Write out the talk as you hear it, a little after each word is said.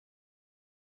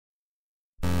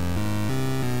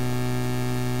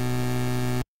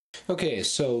Okay,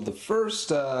 so the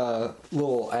first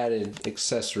little added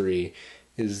accessory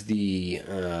is the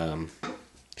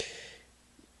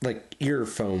like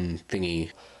earphone thingy.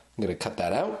 I'm going to cut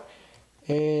that out,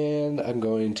 and I'm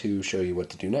going to show you what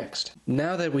to do next.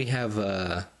 Now that we have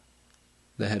the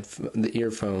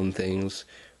earphone things,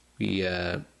 we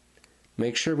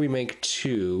make sure we make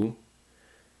two,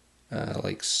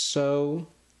 like so.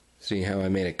 See how I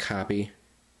made a copy?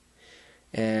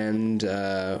 And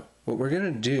what we're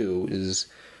going to do is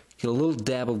get a little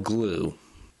dab of glue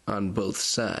on both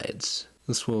sides.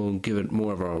 This will give it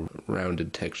more of a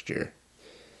rounded texture.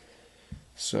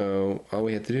 So all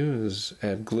we have to do is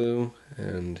add glue,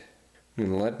 and I'm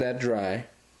going to let that dry.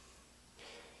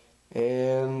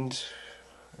 And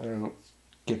I don't know,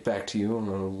 get back to you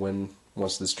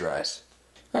once this dries.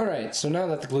 Alright, so now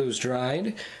that the glue is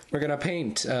dried, we're going to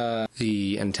paint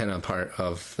the antenna part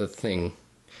of the thing.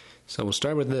 So we'll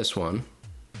start with this one.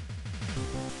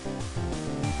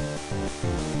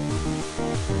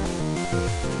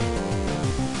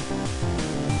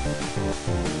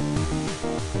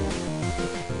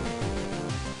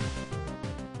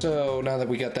 So now that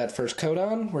we got that first coat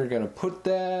on, we're going to put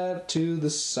that to the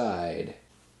side.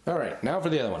 Alright, now for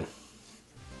the other one.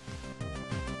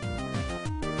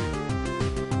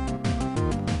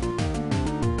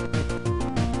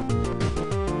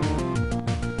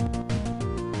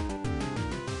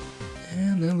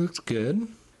 And that looks good.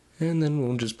 And then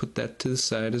we'll just put that to the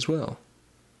side as well.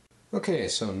 Okay,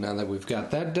 so now that we've got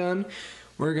that done,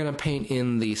 we're going to paint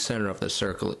in the center of the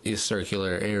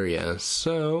circular area.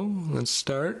 So let's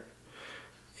start.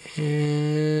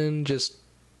 And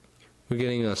we're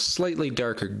getting a slightly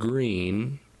darker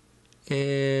green.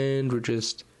 And we're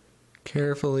just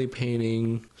carefully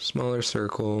painting a smaller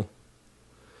circle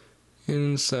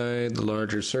inside the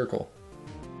larger circle.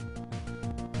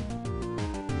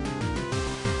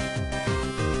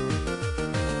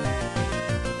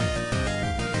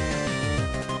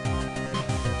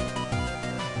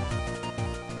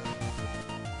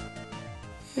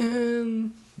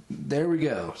 And there we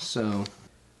go. So,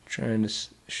 trying to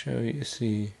show you,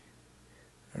 see.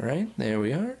 Alright, there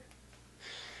we are.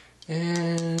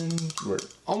 And we're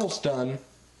almost done.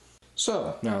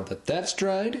 So, now that that's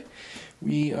dried,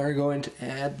 we are going to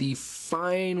add the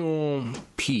final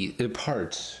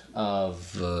parts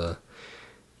of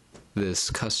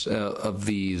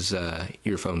these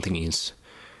earphone thingies.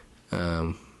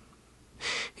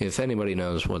 If anybody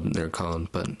knows what they're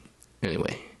called, but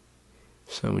anyway.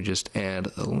 So we just add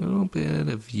a little bit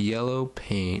of yellow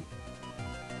paint.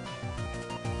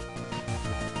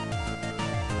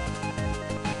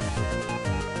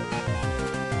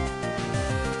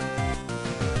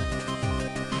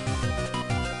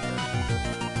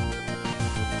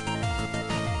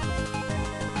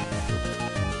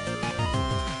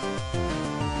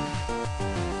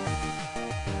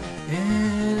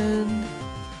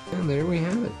 And there we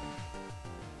have it.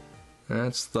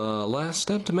 That's the last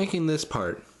step to making this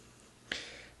part.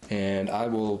 And I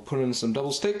will put in some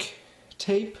double stick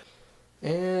tape,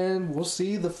 and we'll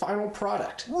see the final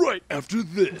product. Right after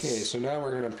this. Okay, so now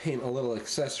we're going to paint a little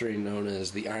accessory known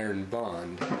as the iron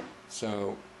bond.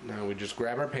 So now we just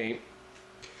grab our paint,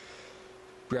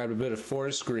 grab a bit of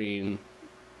forest green,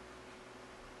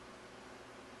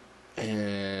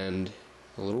 and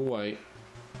a little white.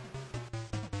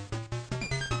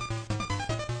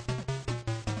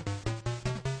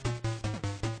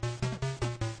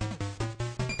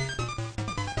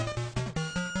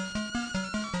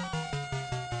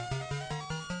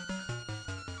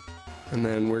 And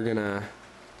then we're gonna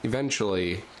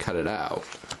eventually cut it out.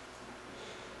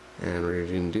 And we're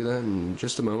gonna do that in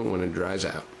just a moment when it dries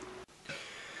out.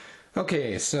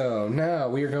 Okay, so now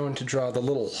we are going to draw the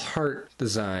little heart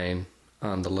design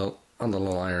on the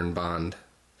little iron bond.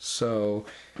 So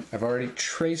I've already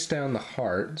traced down the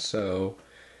heart, so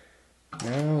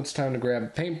now it's time to grab a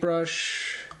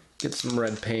paintbrush, get some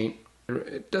red paint.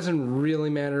 It doesn't really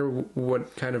matter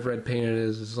what kind of red paint it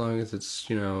is, as long as it's,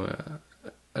 you know,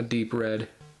 a deep red.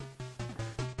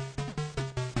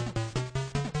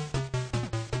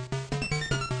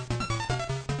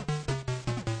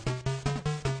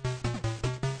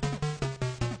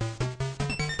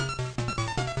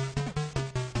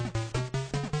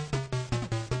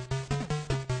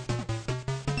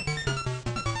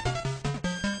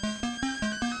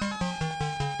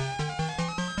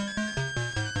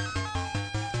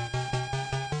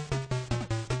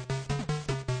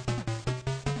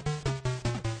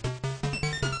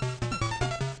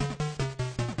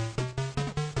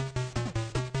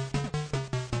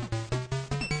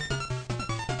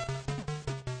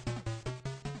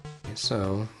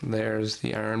 So there's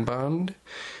the iron bond,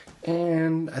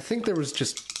 And I think there was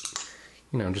just,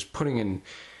 just putting in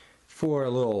 4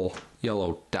 little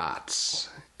yellow dots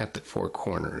at the 4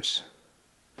 corners.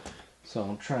 So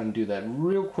I'll try and do that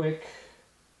real quick.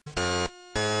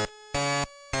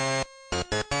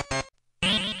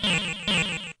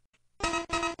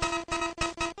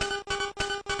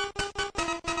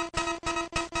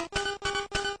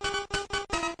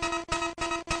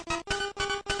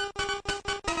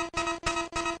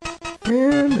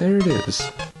 And there it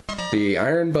is. The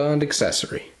Iron Bond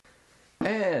accessory.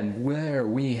 And there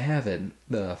we have it,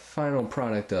 the final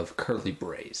product of Curly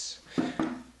Brace.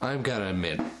 I've got to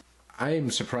admit, I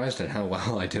am surprised at how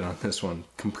well I did on this one.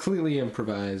 Completely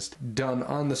improvised, done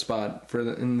on the spot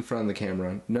in front of the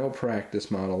camera. No practice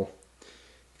model,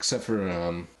 except for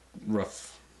a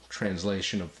rough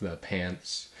translation of the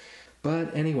pants.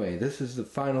 But anyway, this is the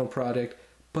final product.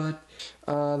 But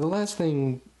the last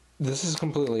thing, this is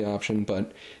completely option,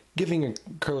 but giving a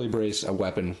Curly Brace a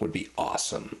weapon would be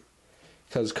awesome.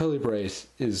 Because Curly Brace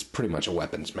is pretty much a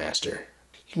weapons master.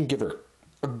 You can give her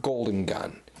a golden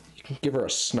gun. You can give her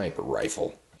a sniper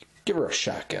rifle. Give her a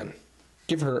shotgun.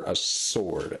 Give her a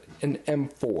sword, an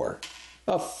M4,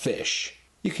 a fish.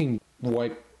 You can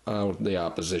wipe out the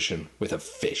opposition with a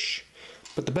fish.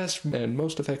 But the best and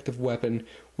most effective weapon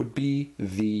would be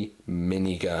the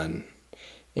minigun.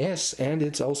 Yes, and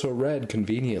it's also red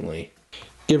conveniently.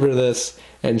 Give her this,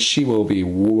 and she will be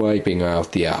wiping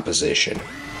out the opposition.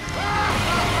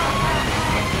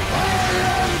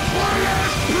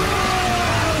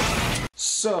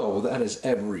 So, that is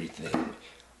everything.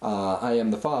 I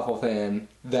am the Fawful fan,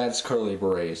 that's Curly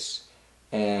Brace,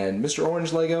 and Mr.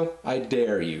 Orange Lego, I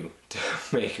dare you to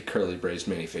make a Curly Brace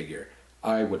minifigure.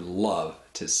 I would love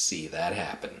to see that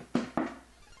happen.